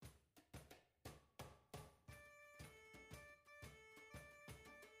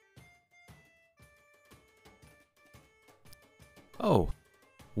Oh,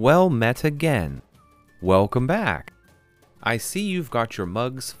 well met again. Welcome back. I see you've got your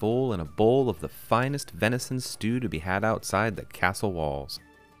mugs full and a bowl of the finest venison stew to be had outside the castle walls.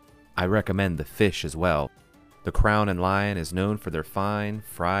 I recommend the fish as well. The Crown and Lion is known for their fine,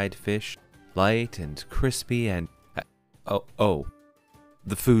 fried fish, light and crispy and...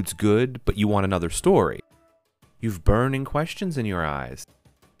 The food's good, but you want another story. You've burning questions in your eyes.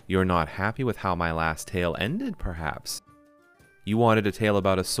 You're not happy with how my last tale ended, perhaps. You wanted a tale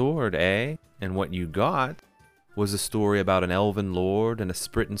about a sword, eh? And what you got was a story about an elven lord and a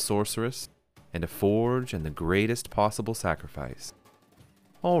Spritan sorceress, and a forge and the greatest possible sacrifice.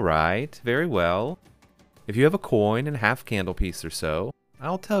 All right, very well. If you have a coin and half candlepiece or so,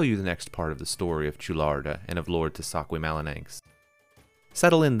 I'll tell you the next part of the story of Chularda and of Lord Ts'auh'choi Malananx.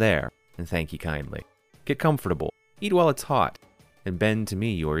 Settle in there, and thank ye kindly. Get comfortable, eat while it's hot, and bend to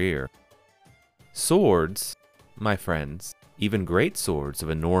me your ear. Swords, my friends, even great swords of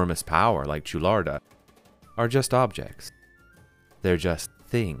enormous power like Chularda, are just objects. They're just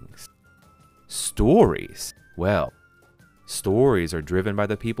things. Stories, well, stories are driven by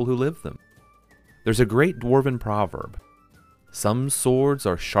the people who live them. There's a great dwarven proverb. Some swords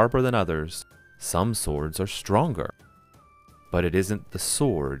are sharper than others, some swords are stronger. But it isn't the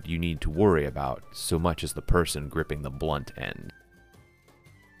sword you need to worry about so much as the person gripping the blunt end.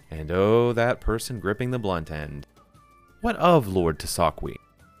 And oh, that person gripping the blunt end. What of Lord Ts'auh'choi?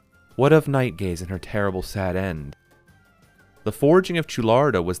 What of Nightgaze and her terrible sad end? The forging of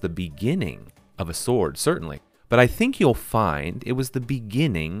Chularda was the beginning of a sword, certainly, but I think you'll find it was the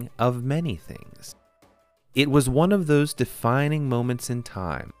beginning of many things. It was one of those defining moments in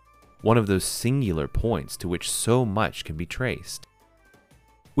time, one of those singular points to which so much can be traced.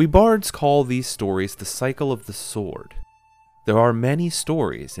 We bards call these stories the cycle of the sword. There are many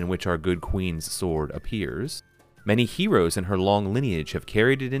stories in which our good queen's sword appears. Many heroes in her long lineage have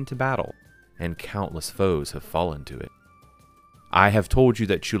carried it into battle, and countless foes have fallen to it. I have told you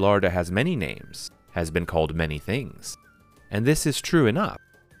that Chularda has many names, has been called many things, and this is true enough.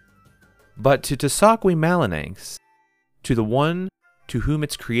 But to Ts'auh'choi Malananx, to the one to whom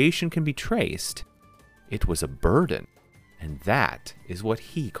its creation can be traced, it was a burden, and that is what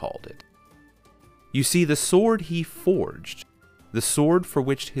he called it. You see, the sword he forged, the sword for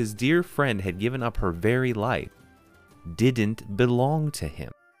which his dear friend had given up her very life, didn't belong to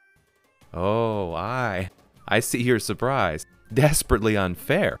him. Oh, I see your surprise. Desperately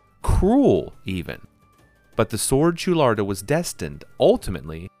unfair, cruel even. But the sword Chularda was destined,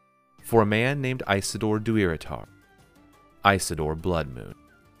 ultimately, for a man named Isidore Duiratar, Isidore Bloodmoon.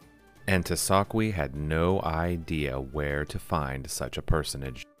 And Ts'auh'choi had no idea where to find such a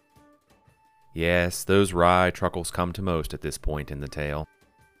personage. Yes, those wry truckles come to most at this point in the tale.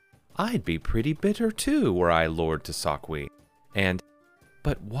 I'd be pretty bitter too were I Lord Ts'auh'choi.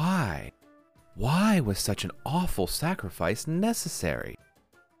 But why? Why was such an awful sacrifice necessary?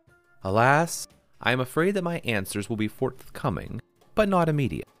 Alas, I am afraid that my answers will be forthcoming, but not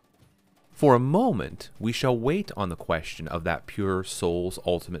immediate. For a moment, we shall wait on the question of that pure soul's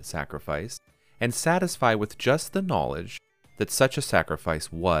ultimate sacrifice, and satisfy with just the knowledge that such a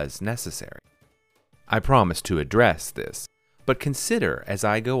sacrifice was necessary. I promise to address this, but consider as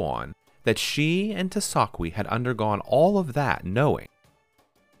I go on that she and Ts'auh'choi had undergone all of that knowing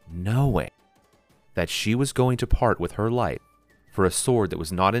that she was going to part with her life for a sword that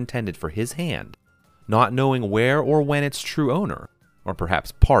was not intended for his hand, not knowing where or when its true owner, or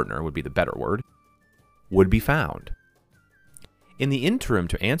perhaps partner would be the better word, would be found. In the interim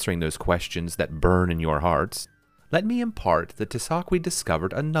to answering those questions that burn in your hearts, let me impart that Ts'auh'choi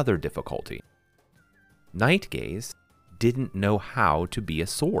discovered another difficulty. Nightgaze didn't know how to be a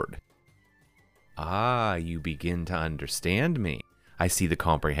sword. Ah, you begin to understand me. I see the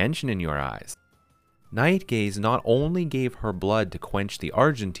comprehension in your eyes. Nightgaze not only gave her blood to quench the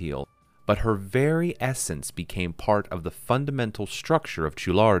Argenteel, but her very essence became part of the fundamental structure of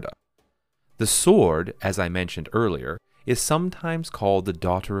Chularda. The sword, as I mentioned earlier, is sometimes called the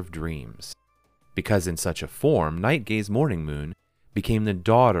Daughter of Dreams, because in such a form Nightgaze Morning Moon became the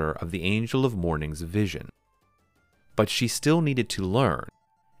daughter of the Angel of Morning's vision. But she still needed to learn,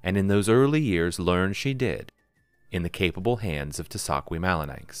 and in those early years learn she did, in the capable hands of Ts'auh'choi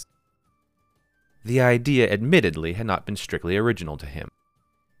Malananx. The idea admittedly had not been strictly original to him.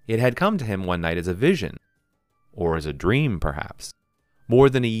 It had come to him one night as a vision, or as a dream perhaps, more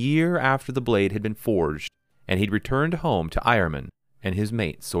than a year after the blade had been forged, and he'd returned home to Ayreman and his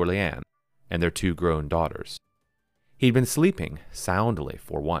mate Sorlianne, and their 2 grown daughters. He'd been sleeping soundly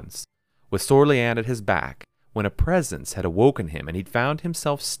for once, with Sorlianne at his back, when a presence had awoken him, and he'd found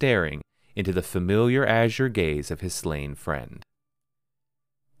himself staring into the familiar azure gaze of his slain friend.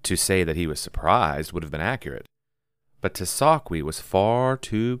 To say that he was surprised would have been accurate, but Ts'auh'choi was far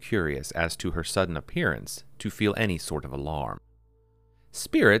too curious as to her sudden appearance to feel any sort of alarm.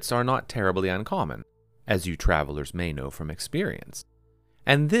 Spirits are not terribly uncommon, as you travelers may know from experience,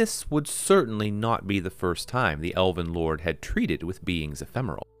 and this would certainly not be the first time the Elven Lord had treated with beings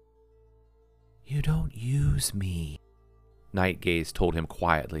ephemeral. "You don't use me," Nightgaze told him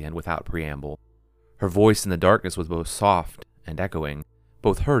quietly and without preamble. Her voice in the darkness was both soft and echoing,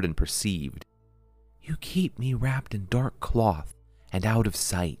 both heard and perceived. "You keep me wrapped in dark cloth and out of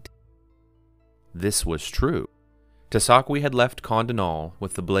sight." This was true. Ts'auh'choi had left Condonal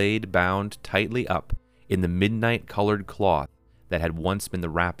with the blade bound tightly up in the midnight-colored cloth that had once been the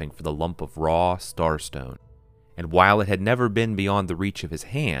wrapping for the lump of raw starstone, and while it had never been beyond the reach of his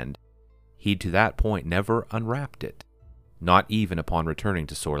hand, he'd to that point never unwrapped it, not even upon returning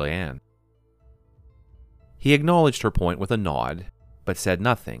to Sorlianne. He acknowledged her point with a nod, but said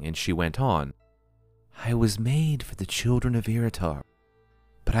nothing, and she went on. "I was made for the children of Iratar,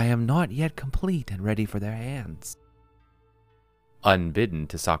 but I am not yet complete and ready for their hands." Unbidden,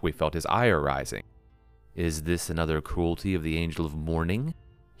 Ts'auh'choi felt his ire rising. "Is this another cruelty of the Angel of Mourning?"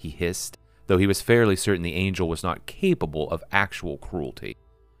 he hissed, though he was fairly certain the angel was not capable of actual cruelty,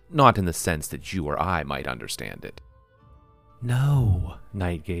 not in the sense that you or I might understand it. "No,"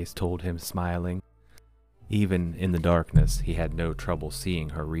 Nightgaze told him, smiling. Even in the darkness, he had no trouble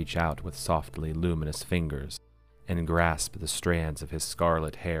seeing her reach out with softly luminous fingers and grasp the strands of his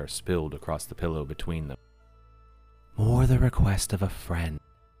scarlet hair spilled across the pillow between them. "More the request of a friend.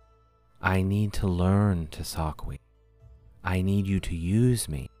 I need to learn, Ts'auh'choi. I need you to use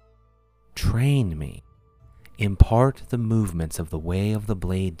me, train me, impart the movements of the way of the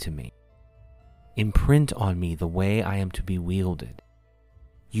blade to me. Imprint on me the way I am to be wielded.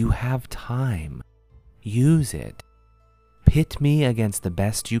 You have time. Use it. Pit me against the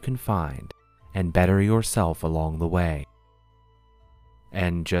best you can find, and better yourself along the way."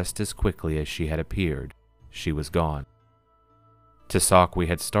 And just as quickly as she had appeared, she was gone. Ts'auh'choi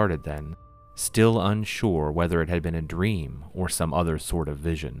had started then, still unsure whether it had been a dream or some other sort of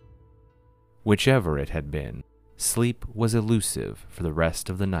vision. Whichever it had been, sleep was elusive for the rest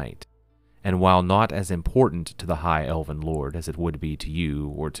of the night, and while not as important to the High Elven Lord as it would be to you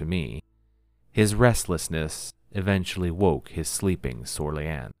or to me, his restlessness eventually woke his sleeping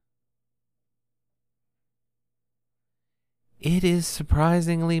Sorlianne. "It is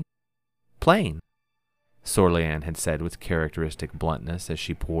surprisingly plain," Sorlianne had said with characteristic bluntness as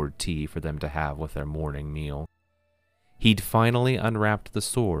she poured tea for them to have with their morning meal. He'd finally unwrapped the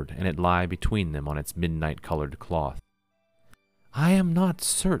sword, and it lay between them on its midnight-colored cloth. "I am not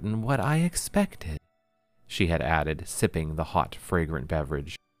certain what I expected," she had added, sipping the hot, fragrant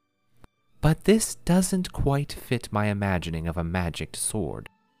beverage. "But this doesn't quite fit my imagining of a magicked sword."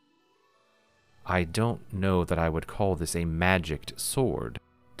 "I don't know that I would call this a magicked sword,"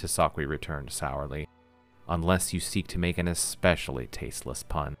 Ts'auh'choi returned sourly, "unless you seek to make an especially tasteless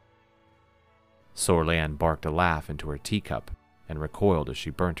pun." Sorlianne barked a laugh into her teacup and recoiled as she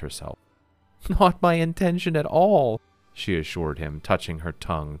burnt herself. "Not my intention at all," she assured him, touching her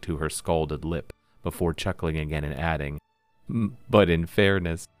tongue to her scalded lip before chuckling again and adding, "But in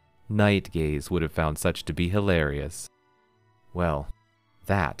fairness, Nightgaze would have found such to be hilarious." "Well,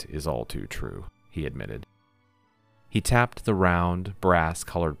 that is all too true," he admitted. He tapped the round,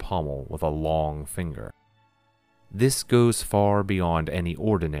 brass-colored pommel with a long finger. "This goes far beyond any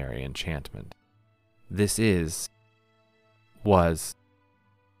ordinary enchantment. This is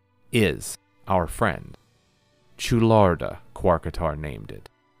our friend. Chularda, Quarkatar named it.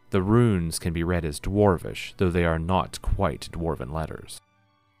 The runes can be read as dwarvish, though they are not quite dwarven letters."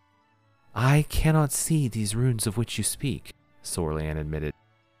 "I cannot see these runes of which you speak," Sorlianne admitted,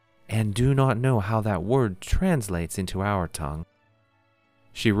 "and do not know how that word translates into our tongue."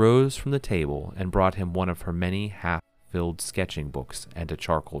 She rose from the table and brought him one of her many half-filled sketching books and a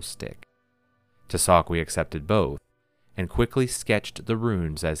charcoal stick. Ts'auh'choi accepted both, and quickly sketched the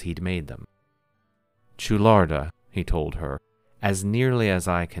runes as he'd made them. "Chularda," he told her, "as nearly as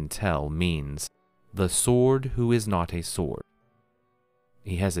I can tell, means the sword who is not a sword."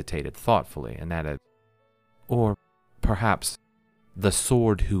 He hesitated thoughtfully and added, "Or perhaps the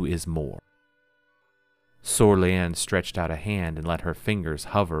sword who is more." Sorlianne stretched out a hand and let her fingers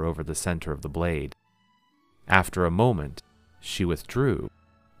hover over the center of the blade. After a moment, she withdrew,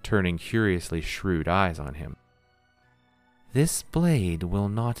 turning curiously shrewd eyes on him. "This blade will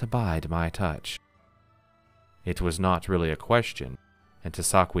not abide my touch." It was not really a question, and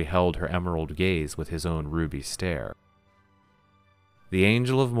Ts'auh'choi held her emerald gaze with his own ruby stare. The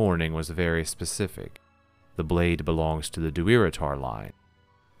Angel of Mourning was very specific. The blade belongs to the Duiratar line.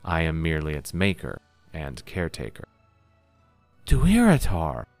 I am merely its maker and caretaker.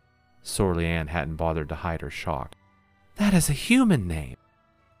 Duiratar! Sorlianne hadn't bothered to hide her shock. That is a human name.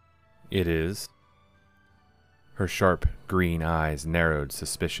 It is. Her sharp green eyes narrowed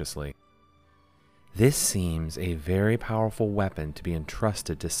suspiciously. This seems a very powerful weapon to be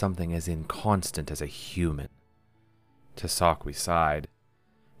entrusted to something as inconstant as a human. Ts'auh'choi sighed.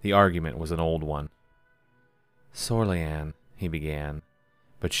 The argument was an old one. Sorlianne, he began,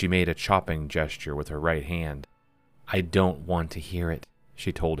 but she made a chopping gesture with her right hand. I don't want to hear it,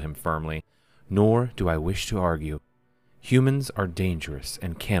 she told him firmly, nor do I wish to argue. Humans are dangerous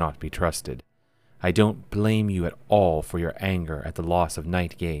and cannot be trusted. I don't blame you at all for your anger at the loss of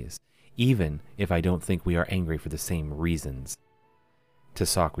Nightgaze, even if I don't think we are angry for the same reasons.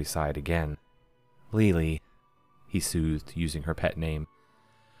 Ts'auh'choi sighed again. Lily, he soothed, using her pet name.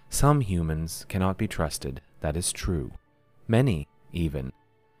 Some humans cannot be trusted, that is true. Many, even.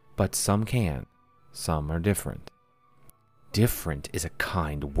 But some can. Some are different. Different is a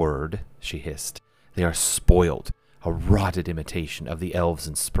kind word, she hissed. They are spoiled, a rotted imitation of the elves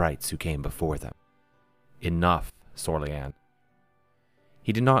and sprites who came before them. Enough, Sorlianne.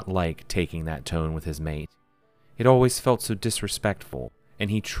 He did not like taking that tone with his mate. It always felt so disrespectful, and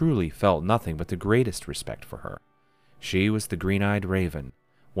he truly felt nothing but the greatest respect for her. She was the green-eyed raven,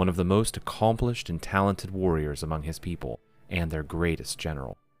 one of the most accomplished and talented warriors among his people, and their greatest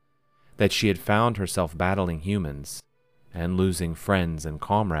general. That she had found herself battling humans, and losing friends and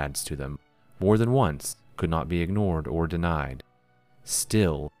comrades to them, more than once, could not be ignored or denied.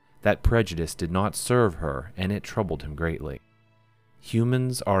 Still, that prejudice did not serve her, and it troubled him greatly.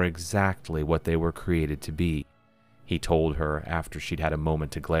 Humans are exactly what they were created to be, he told her after she'd had a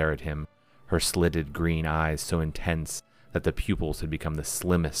moment to glare at him, her slitted green eyes so intense that the pupils had become the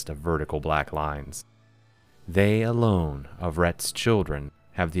slimmest of vertical black lines. They alone, of Rhet's children,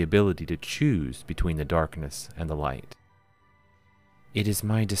 have the ability to choose between the darkness and the light. It is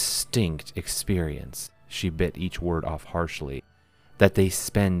my distinct experience, she bit each word off harshly, that they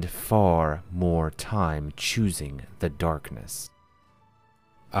spend far more time choosing the darkness.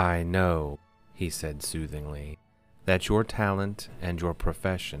 I know, he said soothingly, that your talent and your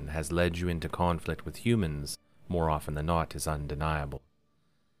profession has led you into conflict with humans more often than not is undeniable.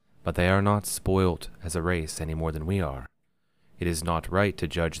 But they are not spoilt as a race any more than we are. It is not right to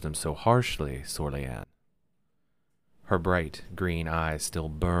judge them so harshly, Sorlianne. Her bright green eyes still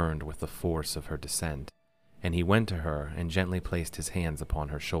burned with the force of her dissent, and he went to her and gently placed his hands upon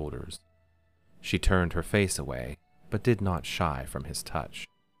her shoulders. She turned her face away, but did not shy from his touch.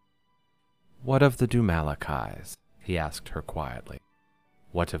 What of the Dumalakais? He asked her quietly.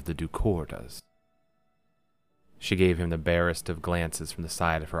 What of the Ducordas? She gave him the barest of glances from the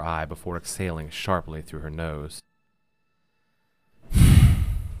side of her eye before exhaling sharply through her nose.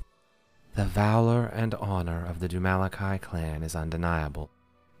 The valor and honor of the Dumalakai clan is undeniable,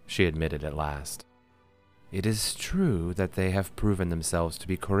 she admitted at last. It is true that they have proven themselves to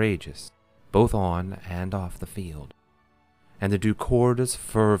be courageous, both on and off the field. And the Ducorda's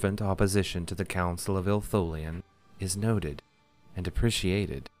fervent opposition to the Council of Iltholian is noted and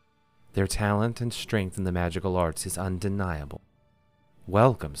appreciated. Their talent and strength in the magical arts is undeniable.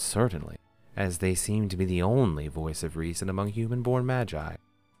 Welcome, certainly, as they seem to be the only voice of reason among human-born magi.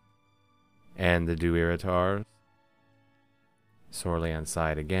 And the Duiratars? Sorlianne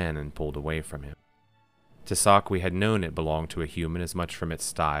sighed again and pulled away from him. Ts'auh'choi had known it belonged to a human as much from its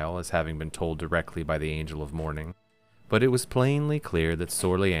style as having been told directly by the Angel of Morning, but it was plainly clear that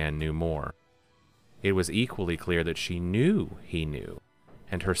Sorlianne knew more. It was equally clear that she knew he knew,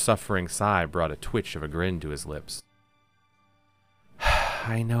 and her suffering sigh brought a twitch of a grin to his lips.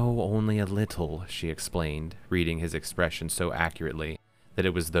 I know only a little, she explained, reading his expression so accurately that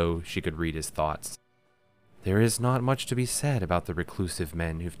it was though she could read his thoughts. There is not much to be said about the reclusive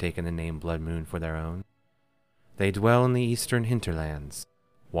men who've taken the name Blood Moon for their own. They dwell in the eastern hinterlands,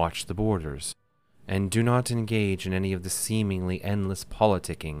 watch the borders, and do not engage in any of the seemingly endless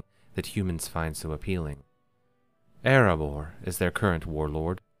politicking that humans find so appealing. Erebor is their current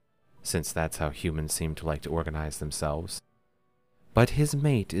warlord, since that's how humans seem to like to organize themselves. But his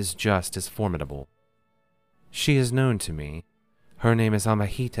mate is just as formidable. She is known to me. Her name is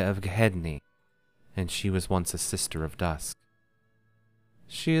Amahita of Gehedni, and she was once a sister of Dusk.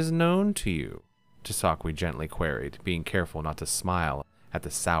 She is known to you, Ts'auh'choi gently queried, being careful not to smile at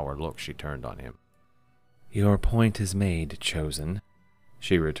the sour look she turned on him. Your point is made, Chosen,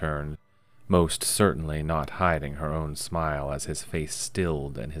 she returned, most certainly not hiding her own smile as his face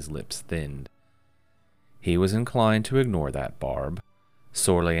stilled and his lips thinned. He was inclined to ignore that barb,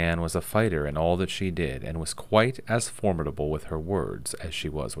 Sorlianne was a fighter in all that she did, and was quite as formidable with her words as she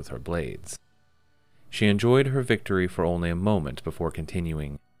was with her blades. She enjoyed her victory for only a moment before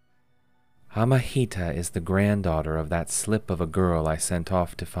continuing. Amahita is the granddaughter of that slip of a girl I sent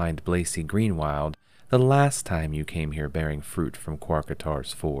off to find Blacy Greenwild the last time you came here bearing fruit from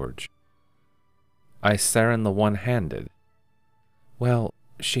Quarkatar's forge. Ayreman the one-handed. Well,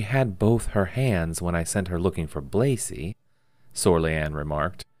 she had both her hands when I sent her looking for Blacy, Sorlianne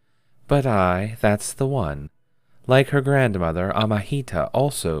remarked. But that's the one. Like her grandmother, Amahita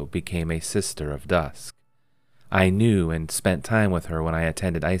also became a sister of dusk. I knew and spent time with her when I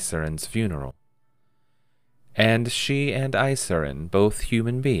attended Ayreman's funeral. And she and Ayreman both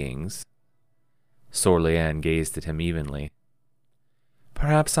human beings? Sorlianne gazed at him evenly.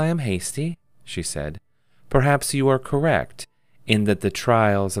 Perhaps I am hasty, she said. Perhaps you are correct, in that the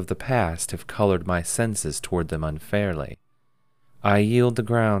trials of the past have colored my senses toward them unfairly. I yield the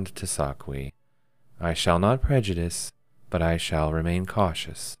ground to Ts'auh'choi. I shall not prejudice, but I shall remain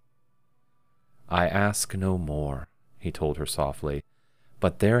cautious. I ask no more, he told her softly,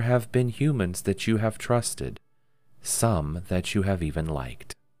 but there have been humans that you have trusted, some that you have even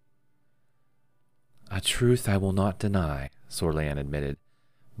liked. A truth I will not deny, Sorlianne admitted,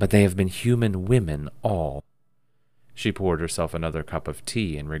 but they have been human women all. She poured herself another cup of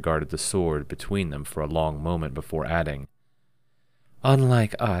tea and regarded the sword between them for a long moment before adding,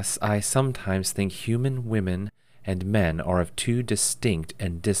 Unlike us, I sometimes think human women and men are of two distinct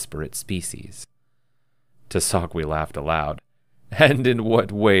and disparate species. Ts'auh'choi laughed aloud. And in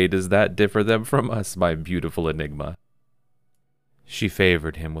what way does that differ them from us, my beautiful enigma? She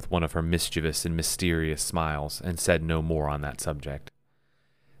favored him with one of her mischievous and mysterious smiles, and said no more on that subject.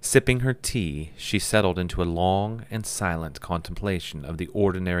 Sipping her tea, she settled into a long and silent contemplation of the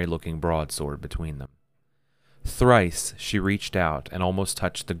ordinary-looking broadsword between them. Thrice she reached out and almost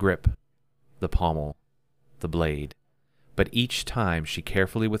touched the grip, the pommel, the blade, but each time she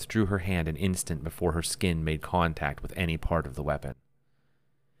carefully withdrew her hand an instant before her skin made contact with any part of the weapon.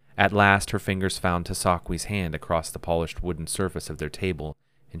 At last her fingers found Ts'auh'choi's hand across the polished wooden surface of their table,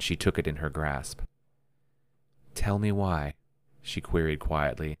 and she took it in her grasp. "Tell me why," she queried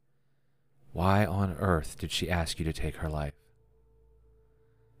quietly. "Why on earth did she ask you to take her life?"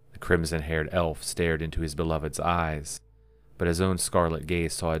 The crimson-haired elf stared into his beloved's eyes, but his own scarlet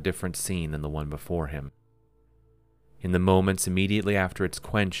gaze saw a different scene than the one before him. In the moments immediately after its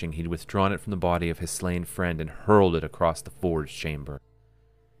quenching, he'd withdrawn it from the body of his slain friend and hurled it across the forge chamber.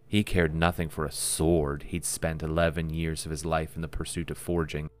 He cared nothing for a sword. He'd spent 11 years of his life in the pursuit of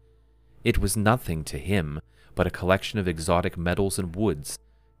forging. It was nothing to him but a collection of exotic metals and woods,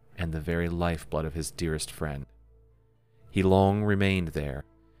 and the very lifeblood of his dearest friend. He long remained there,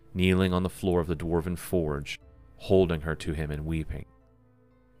 kneeling on the floor of the dwarven forge, holding her to him and weeping.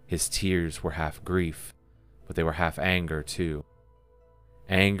 His tears were half grief, but they were half anger, too.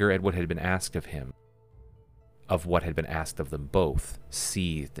 Anger at what had been asked of him, of what had been asked of them both,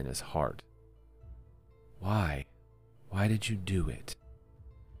 seethed in his heart. Why? Why did you do it?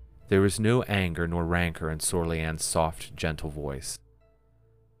 There was no anger nor rancor in Sorlianne's soft, gentle voice.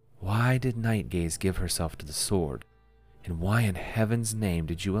 Why did Nightgaze give herself to the sword? And why in heaven's name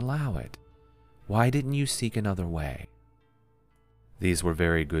did you allow it? Why didn't you seek another way? These were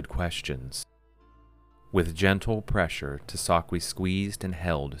very good questions. With gentle pressure, Ts'auh'choi squeezed and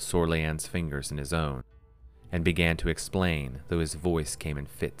held Sorlianne's fingers in his own, and began to explain, though his voice came in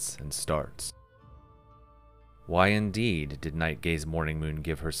fits and starts. Why indeed did Nightgaze Morning Moon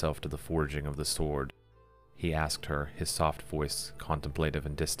give herself to the forging of the sword? He asked her, his soft voice contemplative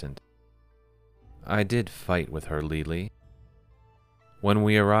and distant. I did fight with her, Lili. When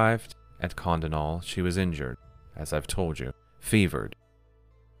we arrived at Condonal, she was injured, as I've told you, fevered.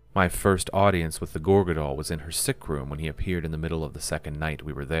 My first audience with the Gorgodal was in her sick room when he appeared in the middle of the second night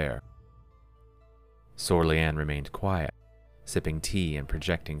we were there. Sorlianne remained quiet, sipping tea and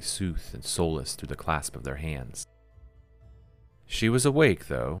projecting sooth and solace through the clasp of their hands. She was awake,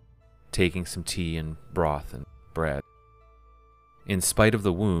 though, taking some tea and broth and bread. In spite of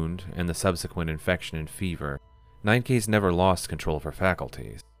the wound and the subsequent infection and fever, Nightgaze never lost control of her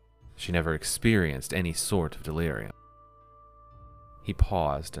faculties. She never experienced any sort of delirium. He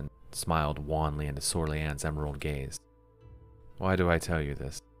paused and smiled wanly into Sorlianne's emerald gaze. Why do I tell you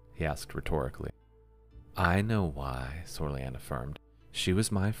this? He asked rhetorically. I know why, Sorlianne affirmed. She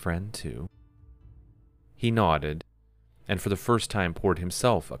was my friend, too. He nodded, and for the first time poured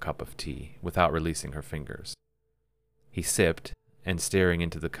himself a cup of tea, without releasing her fingers. He sipped, and staring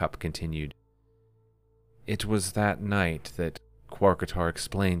into the cup continued. It was that night that Quarkatar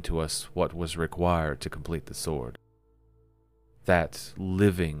explained to us what was required to complete the sword. that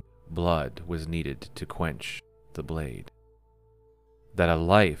living blood was needed to quench the blade, that a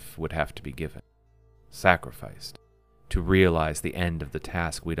life would have to be given, sacrificed, to realize the end of the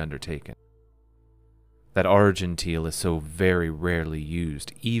task we'd undertaken, that Argenteel is so very rarely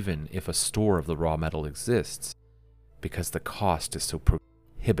used, even if a store of the raw metal exists, because the cost is so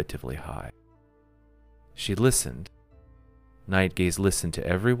prohibitively high. She listened. Nightgaze listened to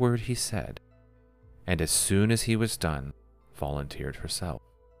every word he said, and as soon as he was done, volunteered herself.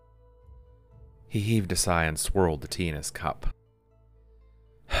 He heaved a sigh and swirled the tea in his cup.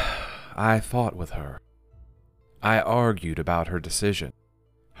 I fought with her. I argued about her decision,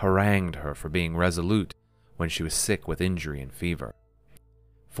 harangued her for being resolute when she was sick with injury and fever.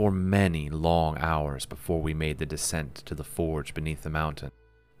 For many long hours before we made the descent to the forge beneath the mountain,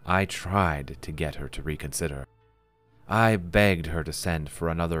 I tried to get her to reconsider. I begged her to send for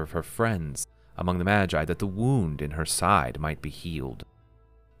another of her friends among the Magi that the wound in her side might be healed.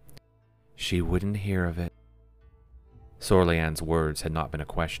 She wouldn't hear of it. Sorlianne's words had not been a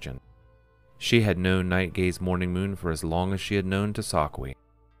question. She had known Nightgaze Morning Moon for as long as she had known Ts'auh'choi.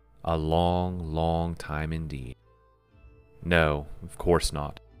 A long, long time indeed. No, of course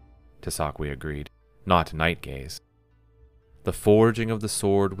not, Ts'auh'choi agreed. Not Nightgaze. The forging of the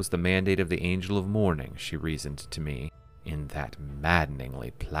sword was the mandate of the Angel of Morning, she reasoned to me, in that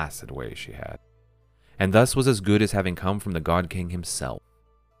maddeningly placid way she had, and thus was as good as having come from the God King himself.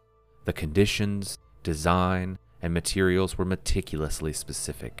 The conditions, design, and materials were meticulously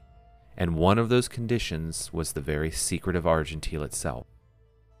specific, and one of those conditions was the very secret of Argenteel itself.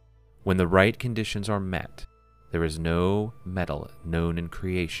 When the right conditions are met, there is no metal known in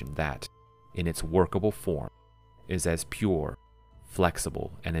creation that, in its workable form, is as pure,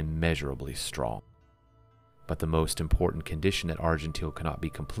 flexible, and immeasurably strong. But the most important condition that Argenteel cannot be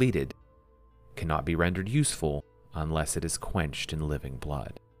completed, cannot be rendered useful unless it is quenched in living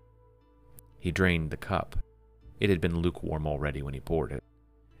blood. He drained the cup. It had been lukewarm already when he poured it,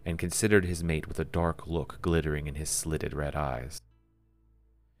 and considered his mate with a dark look glittering in his slitted red eyes.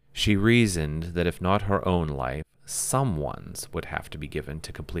 She reasoned that if not her own life, someone's would have to be given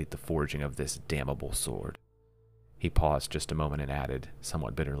to complete the forging of this damnable sword. He paused just a moment and added,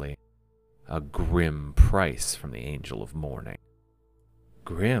 somewhat bitterly, a grim price from the Angel of Morning.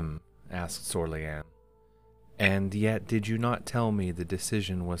 Grim? Asked Sorlianne. And yet did you not tell me the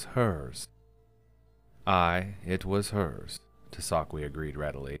decision was hers? Aye, it was hers, Ts'auh'choi agreed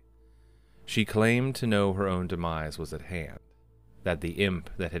readily. She claimed to know her own demise was at hand, that the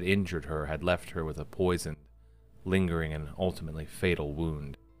imp that had injured her had left her with a poisoned, lingering and ultimately fatal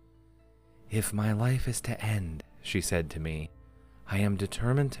wound. If my life is to end, she said to me, I am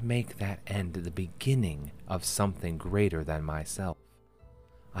determined to make that end the beginning of something greater than myself.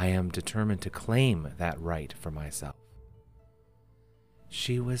 I am determined to claim that right for myself.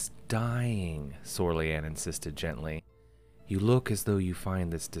 She was dying, Sorlianne insisted gently. You look as though you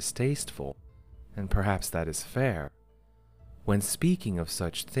find this distasteful, and perhaps that is fair. When speaking of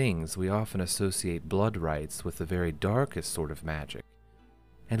such things, we often associate blood rites with the very darkest sort of magic.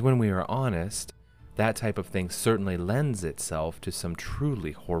 And when we are honest, that type of thing certainly lends itself to some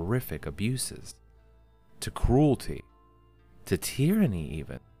truly horrific abuses. To cruelty. To tyranny,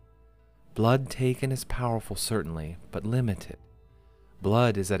 even. Blood taken is powerful, certainly, but limited.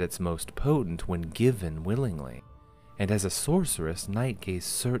 Blood is at its most potent when given willingly, and as a sorceress, Nightgaze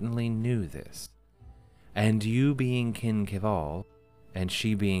certainly knew this. And you being Kin Kival, and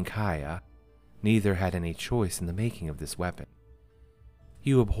she being Kaya, neither had any choice in the making of this weapon.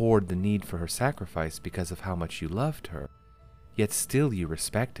 You abhorred the need for her sacrifice because of how much you loved her, yet still you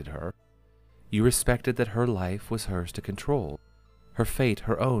respected her. You respected that her life was hers to control, her fate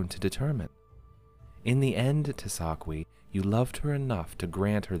her own to determine. In the end, Ts'auh'choi, you loved her enough to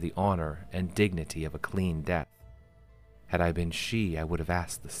grant her the honor and dignity of a clean death. Had I been she, I would have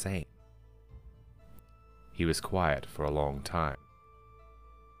asked the same. He was quiet for a long time.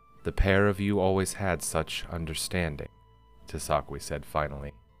 The pair of you always had such understanding, Ts'auh'choi said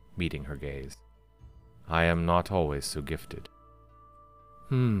finally, meeting her gaze. I am not always so gifted.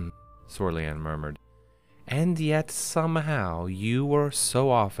 Sorlianne murmured. And yet somehow you were so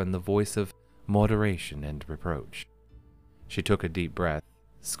often the voice of moderation and reproach. She took a deep breath,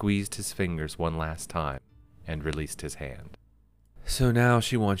 squeezed his fingers one last time, and released his hand. So now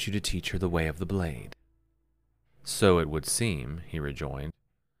she wants you to teach her the way of the blade. So it would seem, he rejoined.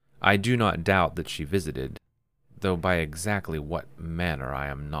 I do not doubt that she visited, though by exactly what manner I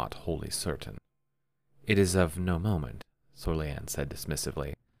am not wholly certain. It is of no moment, Sorlianne said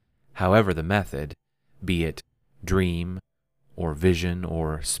dismissively. However the method, be it dream, or vision,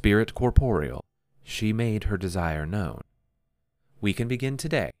 or spirit corporeal, she made her desire known. We can begin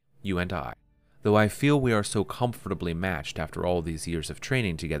today, you and I, though I feel we are so comfortably matched after all these years of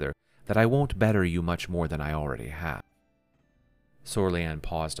training together that I won't better you much more than I already have." Sorlianne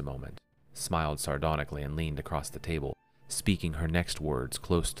paused a moment, smiled sardonically, and leaned across the table, speaking her next words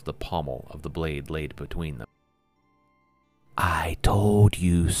close to the pommel of the blade laid between them. "I told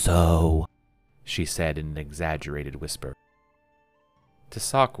you so," she said in an exaggerated whisper.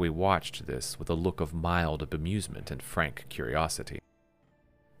 Ts'auh'choi watched this with a look of mild bemusement and frank curiosity.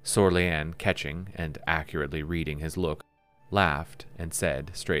 Sorlianne, catching and accurately reading his look, laughed and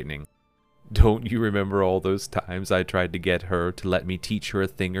said, straightening, "Don't you remember all those times I tried to get her to let me teach her a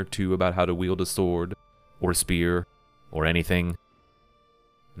thing or two about how to wield a sword, or a spear, or anything?"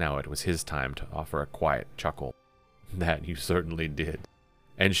 Now it was his time to offer a quiet chuckle. "That you certainly did.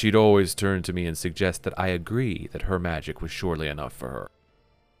 And she'd always turn to me and suggest that I agree that her magic was surely enough for her."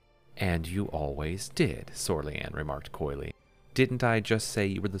 "And you always did," Sorlianne remarked coyly. "Didn't I just say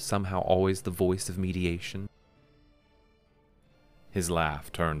you were somehow always the voice of mediation?" His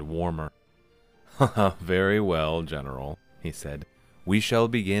laugh turned warmer. "Very well, General," he said. "We shall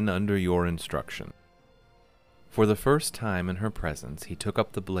begin under your instruction." For the first time in her presence, he took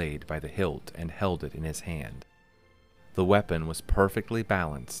up the blade by the hilt and held it in his hand. The weapon was perfectly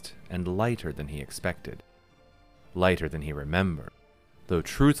balanced and lighter than he expected. Lighter than he remembered, though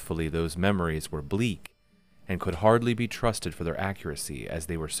truthfully those memories were bleak and could hardly be trusted for their accuracy as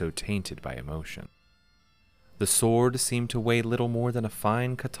they were so tainted by emotion. The sword seemed to weigh little more than a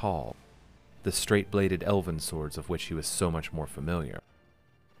fine catal, the straight-bladed elven swords of which he was so much more familiar,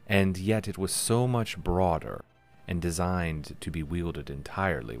 and yet it was so much broader and designed to be wielded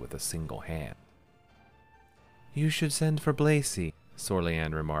entirely with a single hand. "You should send for Blacy,"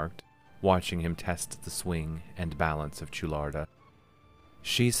 Sorlianne remarked, watching him test the swing and balance of Chularda.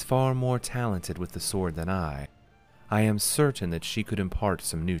 "She's far more talented with the sword than I. I am certain that she could impart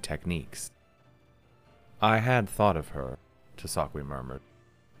some new techniques." "I had thought of her," Ts'auh'choi murmured.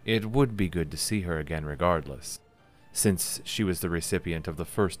 "It would be good to see her again regardless, since she was the recipient of the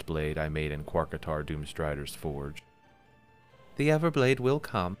first blade I made in Quarkatar Doomstrider's forge." "The Everblade will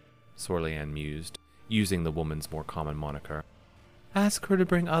come," Sorlianne mused, using the woman's more common moniker. "Ask her to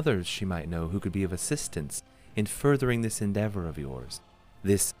bring others she might know who could be of assistance in furthering this endeavor of yours,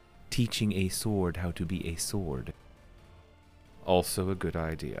 this teaching a sword how to be a sword." "Also a good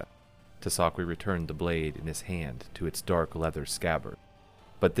idea." Ts'auh'choi returned the blade in his hand to its dark leather scabbard,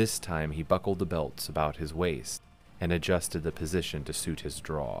 but this time he buckled the belts about his waist and adjusted the position to suit his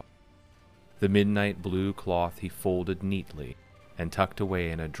draw. The midnight blue cloth he folded neatly and tucked away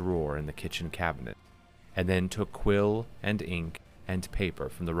in a drawer in the kitchen cabinet, and then took quill and ink and paper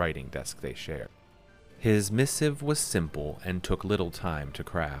from the writing desk they shared. His missive was simple and took little time to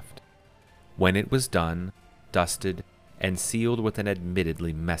craft. When it was done, dusted, and sealed with an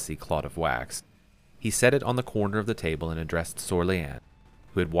admittedly messy clod of wax, he set it on the corner of the table and addressed Sorlianne,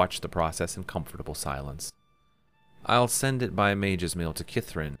 who had watched the process in comfortable silence. "I'll send it by Mage's Mail to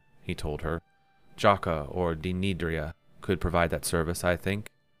Kithrin," he told her. "Jaka or Dinidria could provide that service, I think."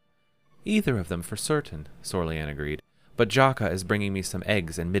 "Either of them for certain," Sorlianne agreed, "but Jaka is bringing me some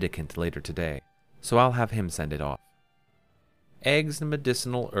eggs and midicant later today, so I'll have him send it off." "Eggs and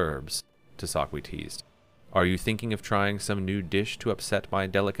medicinal herbs," Ts'auh'choi teased. "Are you thinking of trying some new dish to upset my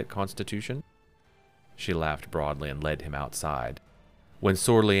delicate constitution?" She laughed broadly and led him outside. When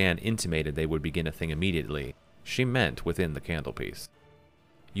Sorlianne intimated they would begin a thing immediately, she meant within the candlepiece.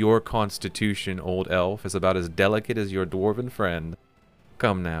 "Your constitution, old elf, is about as delicate as your dwarven friend.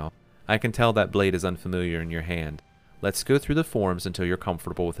 Come now, I can tell that blade is unfamiliar in your hand. Let's go through the forms until you're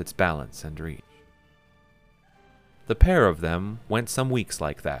comfortable with its balance and reach." The pair of them went some weeks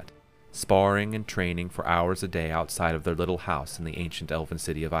like that, sparring and training for hours a day outside of their little house in the ancient elven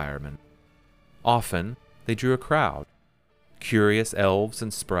city of Ayreman. Often, they drew a crowd. Curious elves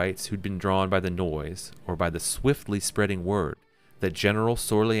and sprites who'd been drawn by the noise or by the swiftly spreading word that General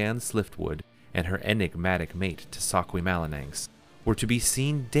Sorlianne Slyphwood and her enigmatic mate Ts'auh'choi Malananx were to be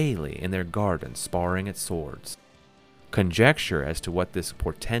seen daily in their garden sparring at swords. Conjecture as to what this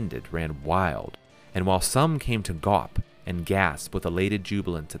portended ran wild, and while some came to gawp and gasp with elated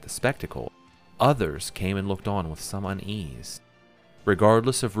jubilance at the spectacle, others came and looked on with some unease.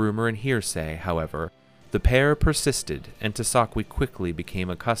 Regardless of rumor and hearsay, however, the pair persisted, and Ts'auh'choi quickly became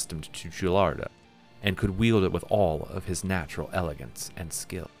accustomed to Chularda, and could wield it with all of his natural elegance and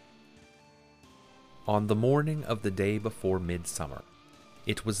skill. On the morning of the day before midsummer,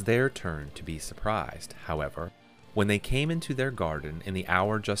 it was their turn to be surprised, however, when they came into their garden in the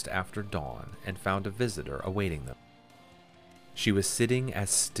hour just after dawn and found a visitor awaiting them. She was sitting as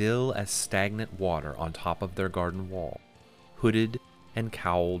still as stagnant water on top of their garden wall, hooded and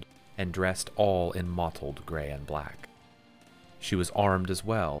cowled and dressed all in mottled gray and black. She was armed as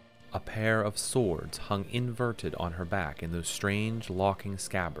well. A pair of swords hung inverted on her back in those strange locking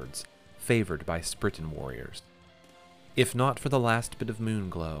scabbards favored by Spritan warriors. If not for the last bit of moon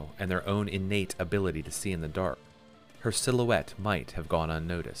glow and their own innate ability to see in the dark, her silhouette might have gone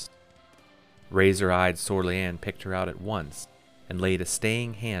unnoticed. Razor-eyed Sorlianne picked her out at once and laid a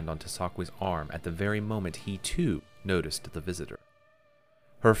staying hand on Ts'auh'choi's arm at the very moment he too noticed the visitor.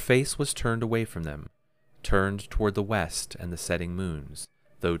 Her face was turned away from them, turned toward the west and the setting moons,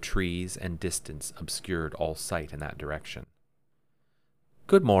 though trees and distance obscured all sight in that direction.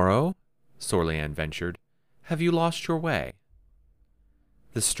 "Good morrow," Sorlianne ventured. "Have you lost your way?"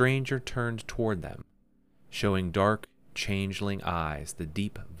 The stranger turned toward them, showing dark, changeling eyes, the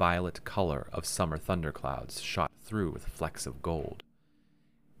deep violet color of summer thunderclouds shot through with flecks of gold.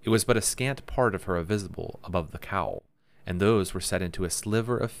 It was but a scant part of her visible above the cowl, and those were set into a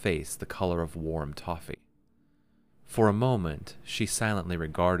sliver of face the color of warm toffee. For a moment she silently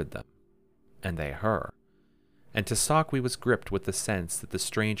regarded them, and they her, and Ts'auh'choi was gripped with the sense that the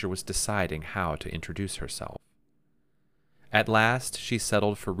stranger was deciding how to introduce herself. At last she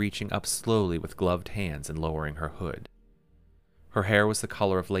settled for reaching up slowly with gloved hands and lowering her hood. Her hair was the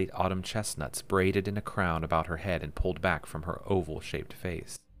color of late autumn chestnuts, braided in a crown about her head and pulled back from her oval-shaped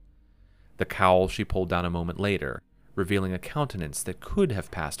face. The cowl she pulled down a moment later, revealing a countenance that could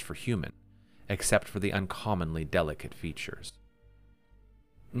have passed for human, except for the uncommonly delicate features.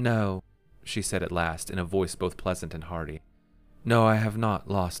 "No," she said at last, in a voice both pleasant and hearty. "No, I have not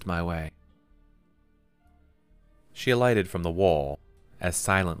lost my way." She alighted from the wall, as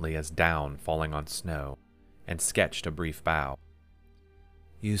silently as down falling on snow, and sketched a brief bow.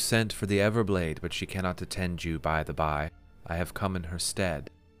 "You sent for the Everblade, but she cannot attend you by the by. I have come in her stead."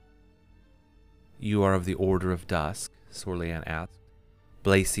 "You are of the Order of Dusk?" Sorlianne asked.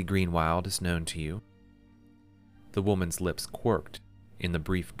 "Blacy Greenwild is known to you?" The woman's lips quirked in the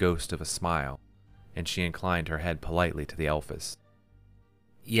brief ghost of a smile, and she inclined her head politely to the elfess.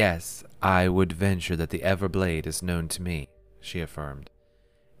 "Yes, I would venture that the Everblade is known to me," she affirmed.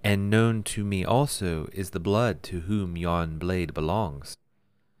 "And known to me also is the blood to whom yon blade belongs."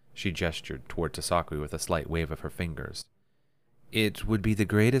 She gestured toward Ts'auh'choi with a slight wave of her fingers. "It would be the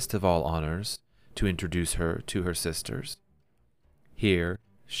greatest of all honors to introduce her to her sisters." Here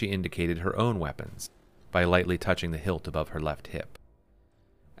she indicated her own weapons by lightly touching the hilt above her left hip.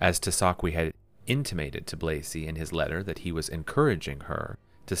 As Ts'auh'choi had intimated to Blacy in his letter that he was encouraging her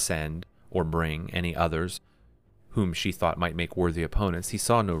to send or bring any others whom she thought might make worthy opponents, he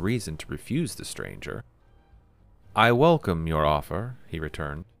saw no reason to refuse the stranger. "I welcome your offer," he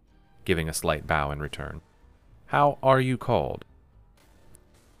returned, giving a slight bow in return. "How are you called?"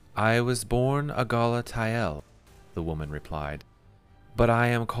 "I was born Agala Tael," the woman replied, "but I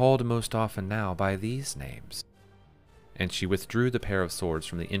am called most often now by these names." And she withdrew the pair of swords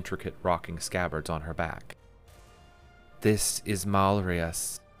from the intricate rocking scabbards on her back. "This is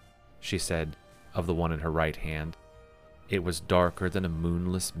Malrias," she said of the one in her right hand. It was darker than a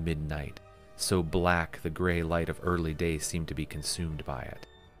moonless midnight, so black the gray light of early day seemed to be consumed by it.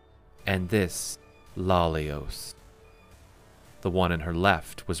 "And this, Lalios." The one in her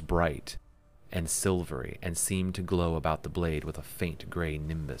left was bright and silvery and seemed to glow about the blade with a faint gray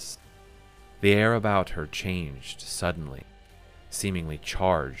nimbus. The air about her changed suddenly, seemingly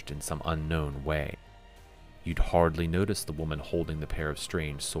charged in some unknown way. You'd hardly notice the woman holding the pair of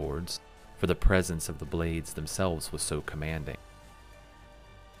strange swords, for the presence of the blades themselves was so commanding.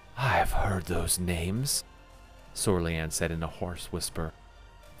 "I've heard those names," Sorlianne said in a hoarse whisper.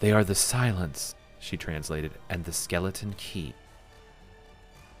 "They are the Silence," she translated, "and the Skeleton Key."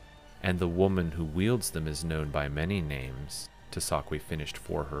 "And the woman who wields them is known by many names," Ts'auh'choi finished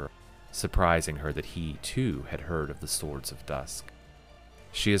for her, surprising her that he, too, had heard of the Swords of Dusk.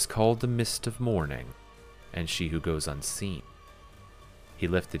 "She is called the Mist of Morning, and she who goes unseen." He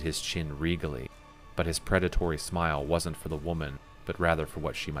lifted his chin regally, but his predatory smile wasn't for the woman, but rather for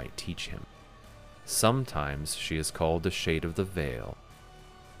what she might teach him. "Sometimes she is called the Shade of the Veil."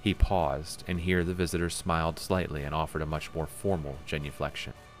 He paused, and here the visitor smiled slightly and offered a much more formal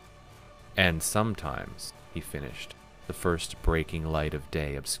genuflection. "And sometimes," he finished, the first breaking light of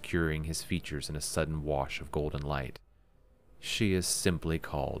day obscuring his features in a sudden wash of golden light, "she is simply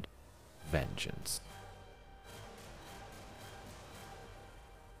called Vengeance."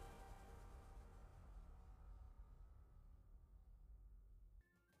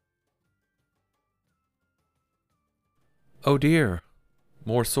 "Oh dear,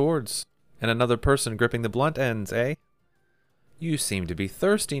 more swords, and another person gripping the blunt ends, eh?" You seem to be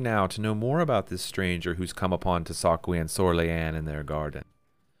thirsty now to know more about this stranger who's come upon Ts'auh'choi and Sorlianne in their garden.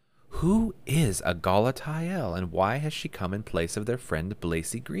 Who is a Galatael, and why has she come in place of their friend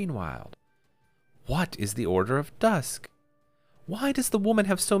Blacy Greenwild? What is the Order of Dusk? Why does the woman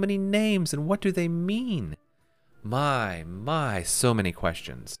have so many names, and what do they mean? My, so many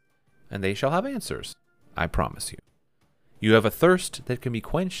questions. And they shall have answers, I promise you. You have a thirst that can be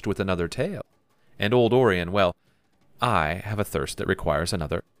quenched with another tale. And old Orion, well, I have a thirst that requires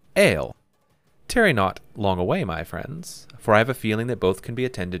another ale. Tarry not long away, my friends, for I have a feeling that both can be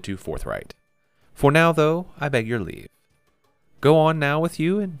attended to forthright. For now, though, I beg your leave. Go on now with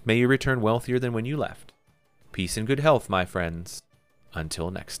you, and may you return wealthier than when you left. Peace and good health, my friends.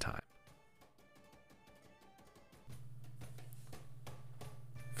 Until next time.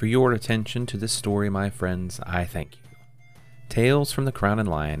 For your attention to this story, my friends, I thank you. Tales from the Crown and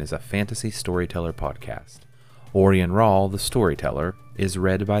Lion is a fantasy storyteller podcast. Orion Rawl, the storyteller, is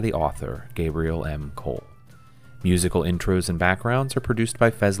read by the author, Gabriel M. Cole. Musical intros and backgrounds are produced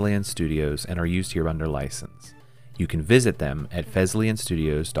by Fesliyan Studios and are used here under license. You can visit them at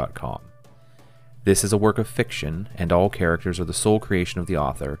fesliyanstudios.com. This is a work of fiction, and all characters are the sole creation of the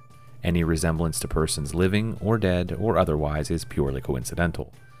author. Any resemblance to persons living or dead or otherwise is purely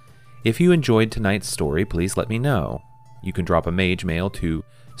coincidental. If you enjoyed tonight's story, please let me know. You can drop a mage mail to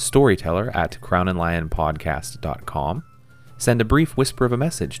storyteller@crownandlionpodcast.com, send a brief whisper of a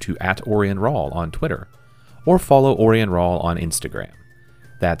message to @OrionRawl on Twitter, or follow Orion Rawl on Instagram.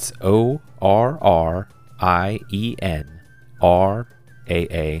 That's ORRIENRAAL.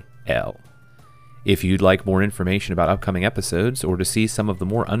 If you'd like more information about upcoming episodes, or to see some of the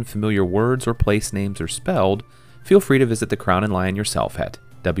more unfamiliar words or place names are spelled, feel free to visit the Crown and Lion yourself at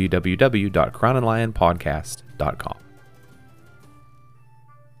www.crownandlionpodcast.com.